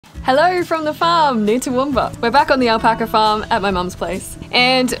Hello from the farm, near Toowoomba. We're back on the alpaca farm at my mum's place.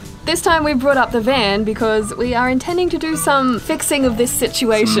 And this time we brought up the van because we are intending to do some fixing of this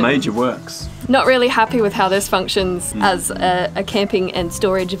situation. Some major works. Not really happy with how this functions as a camping and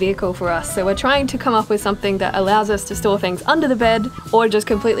storage vehicle for us. So we're trying to come up with something that allows us to store things under the bed or just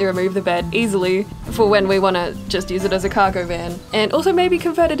completely remove the bed easily for when we want to just use it as a cargo van. And also maybe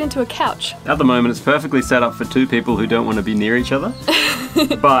convert it into a couch. At the moment it's perfectly set up for two people who don't want to be near each other.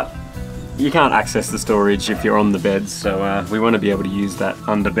 But you can't access the storage if you're on the bed, so we want to be able to use that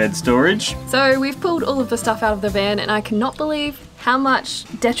under bed storage. So we've pulled all of the stuff out of the van and I cannot believe how much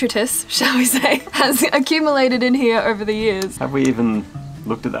detritus, shall we say, has accumulated in here over the years. Have we even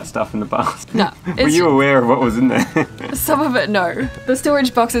looked at that stuff in the past? No. Were you aware of what was in there? Some of it, no. The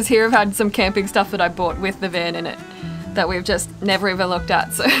storage boxes here have had some camping stuff that I bought with the van in it that we've just never even looked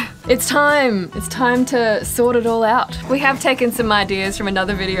at, so it's time to sort it all out. We have taken some ideas from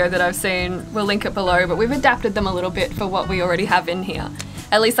another video that I've seen, we'll link it below, but we've adapted them a little bit for what we already have in here.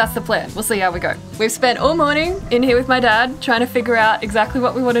 At least that's the plan. We'll see how we go. We've spent all morning in here with my dad trying to figure out exactly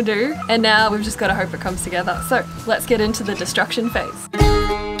what we want to do, and now we've just got to hope it comes together. So let's get into the destruction phase.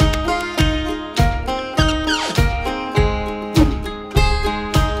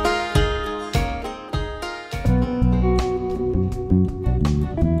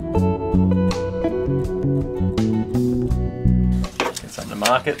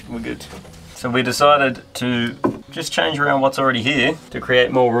 Market, we're good. So we decided to just change around what's already here to create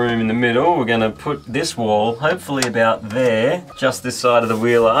more room in the middle. We're going to put this wall hopefully about there, just this side of the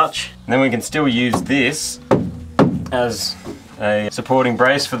wheel arch, and then we can still use this as a supporting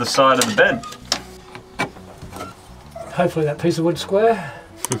brace for the side of the bed. Hopefully that piece of wood's square.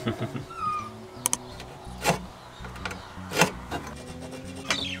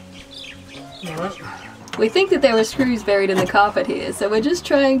 We think that there were screws buried in the carpet here, so we're just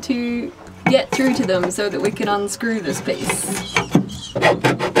trying to get through to them so that we can unscrew this piece.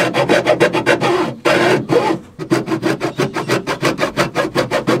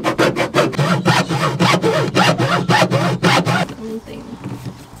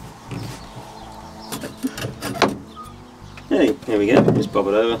 Hey, there we go, just bob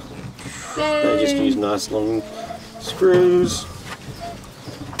it over. They just use nice long screws.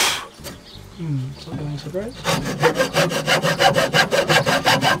 It's not going so great.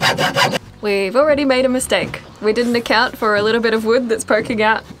 We've already made a mistake. We didn't account for a little bit of wood that's poking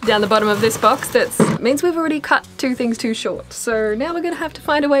out down the bottom of this box. That means we've already cut two things too short. So now we're going to have to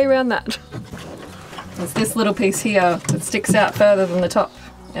find a way around that. There's this little piece here that sticks out further than the top,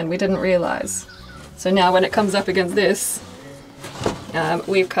 and we didn't realise. So now when it comes up against this,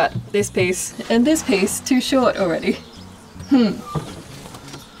 we've cut this piece and this piece too short already.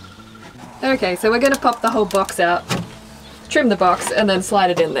 Okay, so we're going to pop the whole box out, trim the box, and then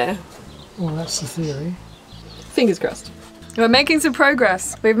slide it in there. Well, that's the theory. Fingers crossed. We're making some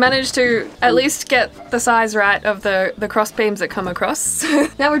progress. We've managed to at least get the size right of the cross beams that come across.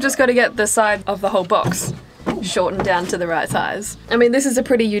 Now we've just got to get the side of the whole box shortened down to the right size. I mean, this is a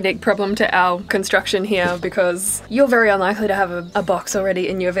pretty unique problem to our construction here because you're very unlikely to have a box already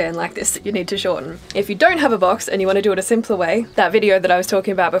in your van like this that you need to shorten. If you don't have a box and you want to do it a simpler way, that video that I was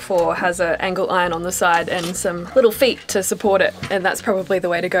talking about before has an angle iron on the side and some little feet to support it, and that's probably the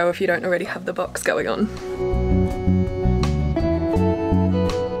way to go if you don't already have the box going on.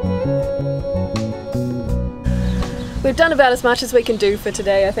 We've done about as much as we can do for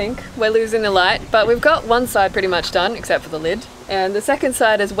today, I think. We're losing the light, but we've got one side pretty much done, except for the lid. And the second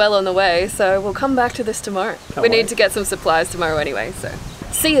side is well on the way, so we'll come back to this tomorrow. We need to get some supplies tomorrow anyway, so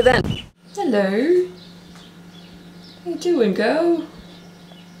see you then. Hello. How you doing, girl?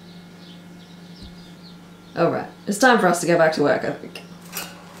 Alright, it's time for us to go back to work, I think.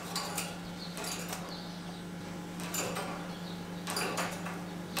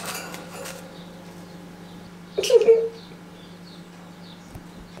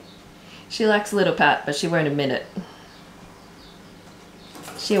 She likes a little pat, but she won't admit it.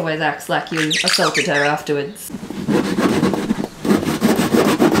 She always acts like you assaulted her afterwards.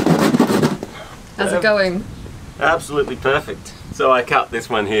 How's it going? Absolutely perfect. So I cut this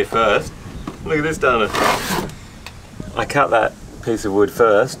one here first. Look at this, Dana. I cut that piece of wood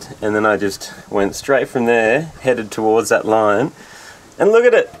first, and then I just went straight from there, headed towards that line. And look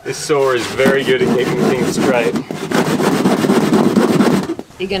at it! This saw is very good at keeping things straight.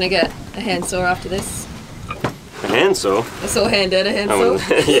 You're gonna get a handsaw after this? A handsaw? A saw hand and a handsaw?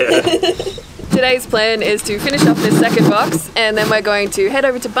 Yeah. Today's plan is to finish up this second box, and then we're going to head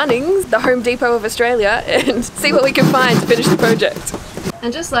over to Bunnings, the Home Depot of Australia, and see what we can find to finish the project.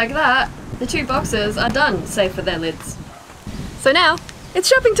 And just like that, the two boxes are done, save for their lids. So now, It's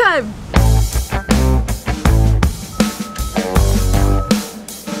shopping time!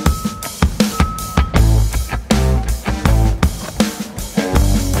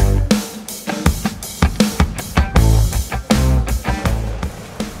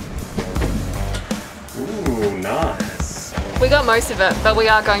 Ooh, nice. We got most of it, but we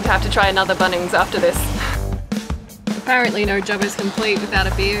are going to have to try another Bunnings after this. Apparently no job is complete without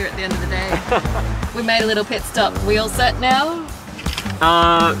a beer at the end of the day. We made a little pit stop. We all set now?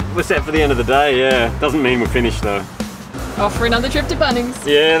 We're set for the end of the day, yeah. Doesn't mean we're finished though. Off for another trip to Bunnings.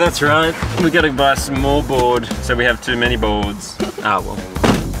 Yeah, that's right. We gotta buy some more board, so we have too many boards. Ah, well.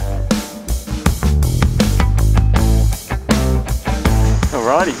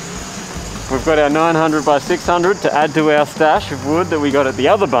 Alrighty. We've got our 900 by 600 to add to our stash of wood that we got at the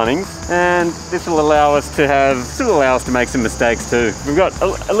other Bunnings, and this will allow us to make some mistakes too. We've got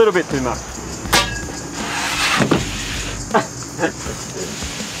a little bit too much.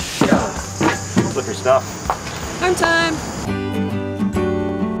 Slippery stuff. Home time!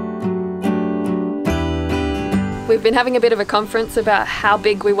 We've been having a bit of a conference about how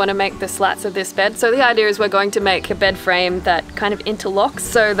big we want to make the slats of this bed. So the idea is we're going to make a bed frame that kind of interlocks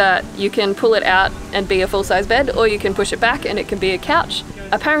so that you can pull it out and be a full-size bed, or you can push it back and it can be a couch.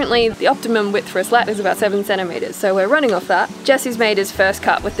 Apparently the optimum width for a slat is about 7 centimeters, so we're running off that. Jesse's made his first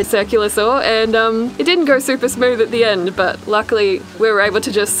cut with the circular saw, and it didn't go super smooth at the end, but luckily we were able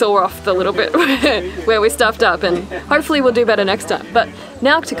to just saw off the little bit where we stuffed up, and hopefully we'll do better next time. But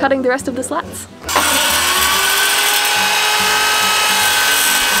now to cutting the rest of the slats.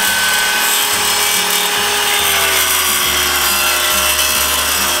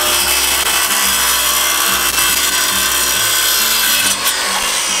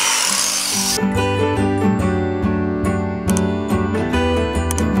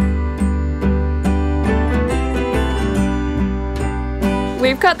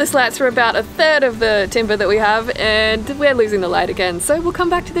 We've cut the slats for about a third of the timber that we have, and we're losing the light again, so we'll come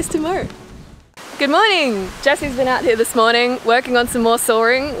back to this tomorrow. Good morning! Jesse's been out here this morning working on some more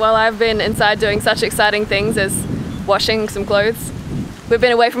sawing while I've been inside doing such exciting things as washing some clothes. We've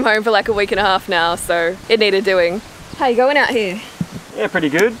been away from home for like a week and a half now, so it needed doing. How you going out here? Yeah, pretty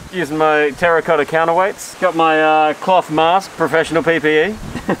good. Using my terracotta counterweights. Got my cloth mask, professional PPE,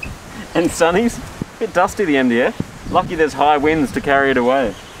 and sunnies. Bit dusty, the MDF. Lucky there's high winds to carry it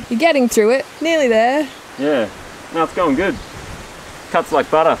away. You're getting through it. Nearly there. Yeah. No, it's going good. Cuts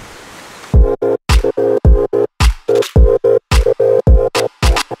like butter.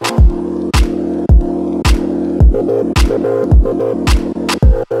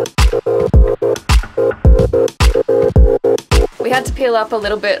 We had to peel up a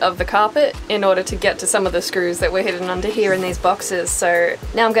little bit of the carpet in order to get to some of the screws that were hidden under here in these boxes, so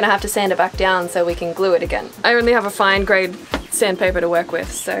now I'm going to have to sand it back down so we can glue it again. I only have a fine grade sandpaper to work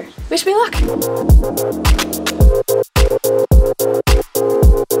with, so wish me luck!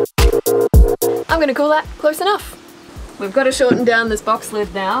 I'm going to call that close enough. We've got to shorten down this box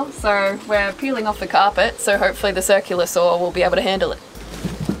lid now, so we're peeling off the carpet, so hopefully the circular saw will be able to handle it.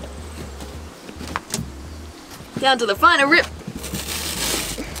 Down to the final rip!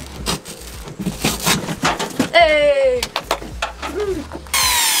 Hey!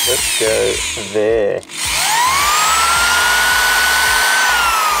 Let's go there.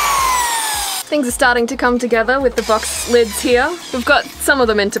 Things are starting to come together with the box lids here. We've got some of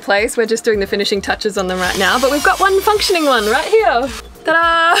them into place, we're just doing the finishing touches on them right now, but we've got one functioning one right here!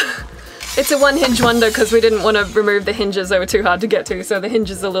 Ta-da! It's a one hinge wonder because we didn't want to remove the hinges, they were too hard to get to, so the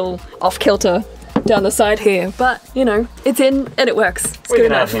hinge is a little off kilter down the side here, but you know, it's in and it works. It's good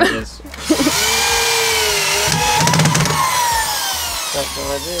enough.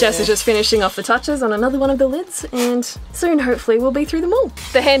 Jess is just finishing off the touches on another one of the lids, and soon hopefully we'll be through them all.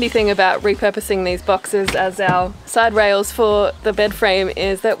 The handy thing about repurposing these boxes as our side rails for the bed frame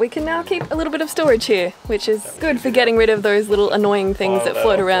is that we can now keep a little bit of storage here, which is good for getting rid of those little annoying things that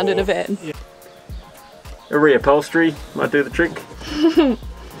float around in a van. A reupholstery might do the trick.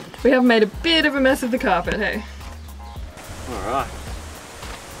 We have made a bit of a mess of the carpet, hey? Alright.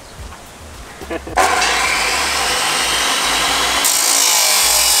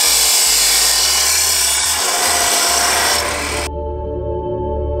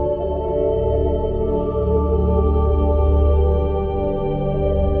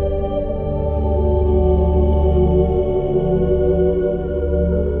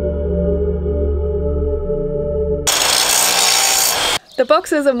 The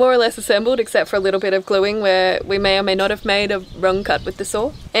boxes are more or less assembled except for a little bit of gluing where we may or may not have made a wrong cut with the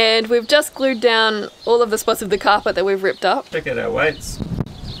saw. And we've just glued down all of the spots of the carpet that we've ripped up. Check out our weights.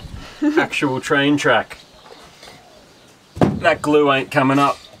 Actual train track. that glue ain't coming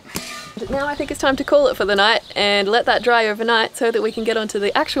up. Now I think it's time to call it for the night and let that dry overnight so that we can get onto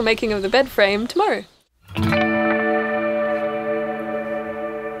the actual making of the bed frame tomorrow.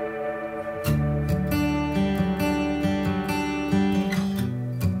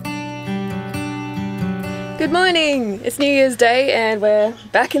 Good morning! It's New Year's Day and we're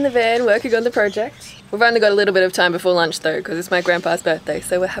back in the van working on the project. We've only got a little bit of time before lunch though because it's my grandpa's birthday,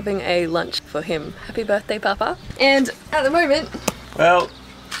 so we're having a lunch for him. Happy birthday, Papa. And at the moment... Well,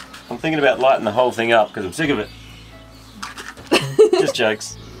 I'm thinking about lighting the whole thing up because I'm sick of it. Just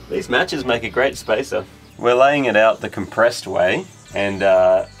jokes. These matches make a great spacer. We're laying it out the compressed way and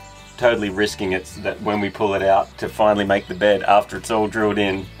totally risking it so that when we pull it out to finally make the bed after it's all drilled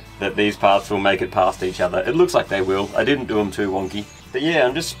in, that these parts will make it past each other. It looks like they will. I didn't do them too wonky. But yeah,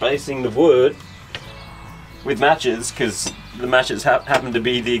 I'm just spacing the wood with matches because the matches happen to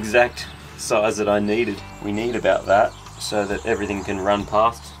be the exact size that I needed. We need about that so that everything can run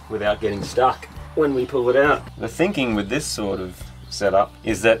past without getting stuck when we pull it out. The thinking with this sort of setup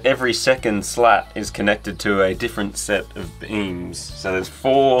is that every second slat is connected to a different set of beams. So there's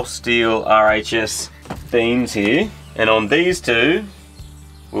 4 steel RHS beams here, and on these two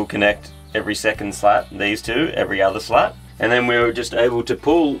we'll connect every second slat, these two every other slat, and then we were just able to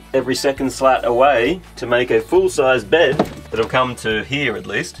pull every second slat away to make a full-size bed that'll come to here at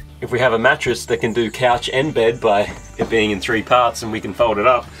least. If we have a mattress that can do couch and bed by it being in 3 parts and we can fold it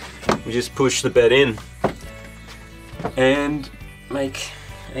up, we just push the bed in and make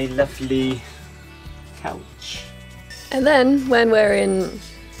a lovely couch. And then when we're in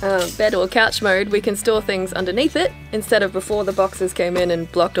bed or couch mode, we can store things underneath it instead of before the boxes came in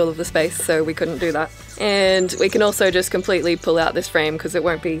and blocked all of the space, so we couldn't do that. And we can also just completely pull out this frame because it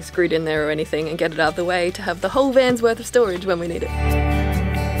won't be screwed in there or anything and get it out of the way to have the whole van's worth of storage when we need it.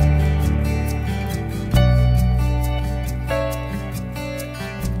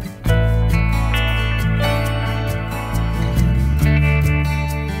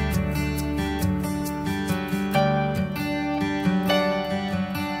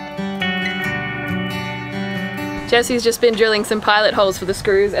 Jesse's just been drilling some pilot holes for the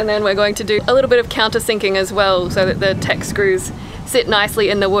screws, and then we're going to do a little bit of countersinking as well so that the tech screws sit nicely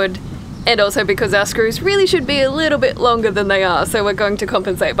in the wood, and also because our screws really should be a little bit longer than they are, so we're going to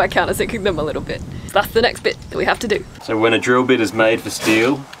compensate by countersinking them a little bit. So that's the next bit that we have to do. So when a drill bit is made for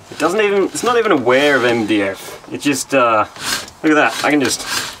steel, it's not even aware of MDF. It just, look at that, I can just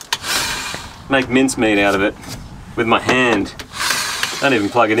make mincemeat out of it with my hand. Don't even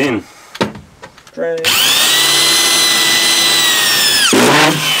plug it in. Great.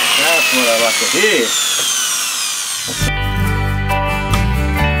 That's what I like to hear.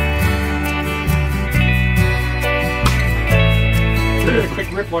 Do a quick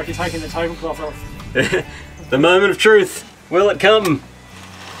rip like you're taking the tablecloth off. The moment of truth. Will it come?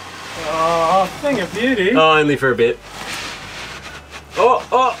 Oh, thing of beauty. Oh, only for a bit.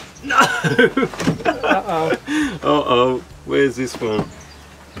 Oh, no! Uh-oh. Uh-oh. Where's this one?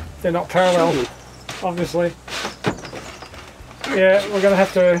 They're not parallel, obviously. Yeah, we're going to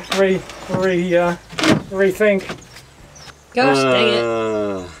have to rethink. Gosh, dang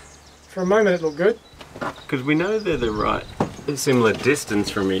it. For a moment it looked good. Because we know they're the right, similar distance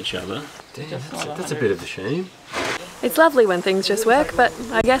from each other. Damn, that's a bit of a shame. It's lovely when things just work, but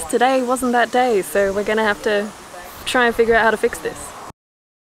I guess today wasn't that day, so we're going to have to try and figure out how to fix this.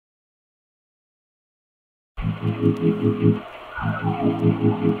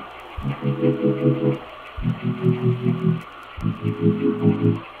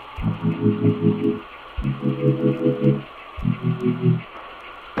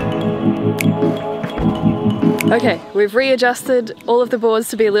 Okay, we've readjusted all of the boards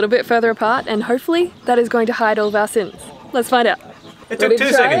to be a little bit further apart, and hopefully that is going to hide all of our sins. Let's find out. It took 2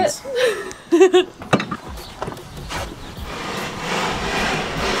 seconds.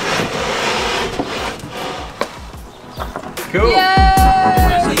 Cool. Yay!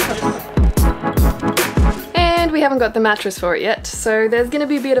 And we haven't got the mattress for it yet, so there's going to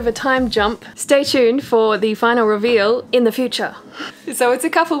be a bit of a time jump. Stay tuned for the final reveal in the future. So it's a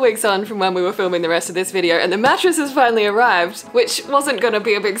couple weeks on from when we were filming the rest of this video, and the mattress has finally arrived, which wasn't going to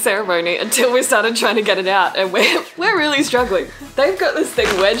be a big ceremony until we started trying to get it out, and we're really struggling. They've got this thing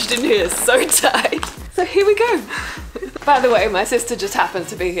wedged in here so tight. So here we go. By the way, my sister just happens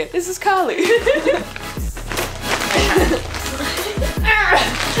to be here. This is Carly.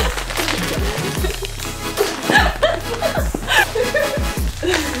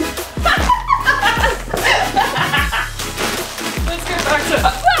 Let's go back to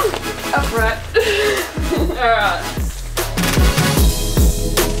upright. Alright.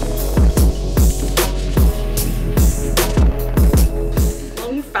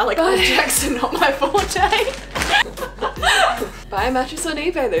 metallic objects are not my forte. Buy a mattress on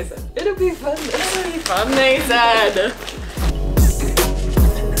eBay, they said. It'll be fun. It'll be fun, they said.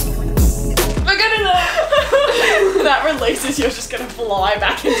 We're gonna know. That releases, you're just gonna fly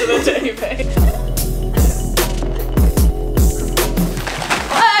back into the TV.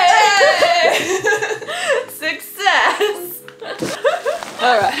 Hey! Success!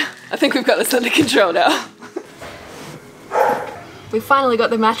 Alright, I think we've got this under control now. We've finally got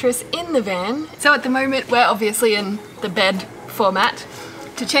the mattress in the van. So at the moment we're obviously in the bed format.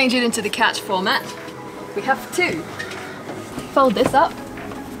 To change it into the couch format, we have to fold this up,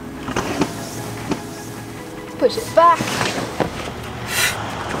 push it back.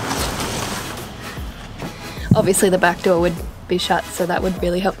 Obviously the back door would be shut, so that would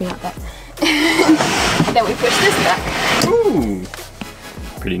really help me out there. And then we push this back. Ooh,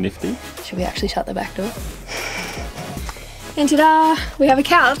 pretty nifty. Should we actually shut the back door? And ta-da! We have a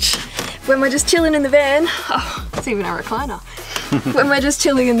couch. When we're just chilling in the van, oh, it's even a recliner. When we're just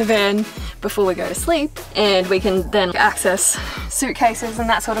chilling in the van before we go to sleep, and we can then access suitcases and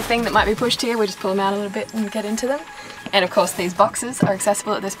that sort of thing that might be pushed here, we just pull them out a little bit and get into them. And of course these boxes are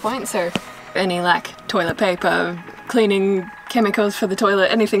accessible at this point, so any like toilet paper, cleaning chemicals for the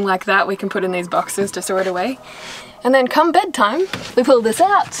toilet, anything like that, we can put in these boxes to store it away. And then come bedtime, we pull this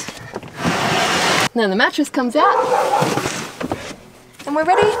out. And then the mattress comes out. And we're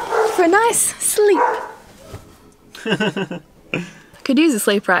ready for a nice sleep. Could use a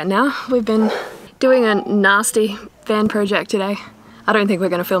sleep right now. We've been doing a nasty van project today. I don't think we're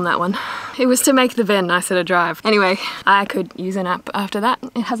going to film that one. It was to make the van nicer to drive. Anyway, I could use a nap after that.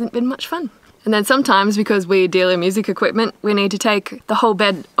 It hasn't been much fun. And then sometimes, because we deal in music equipment, we need to take the whole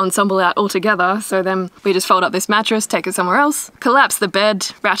bed ensemble out altogether, so then we just fold up this mattress, take it somewhere else, collapse the bed,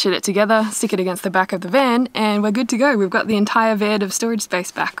 ratchet it together, stick it against the back of the van, and we're good to go. We've got the entire van of storage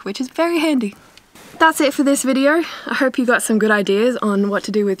space back, which is very handy. That's it for this video. I hope you got some good ideas on what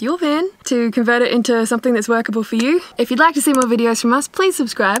to do with your van to convert it into something that's workable for you. If you'd like to see more videos from us, please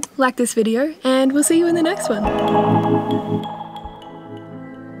subscribe, like this video, and we'll see you in the next one.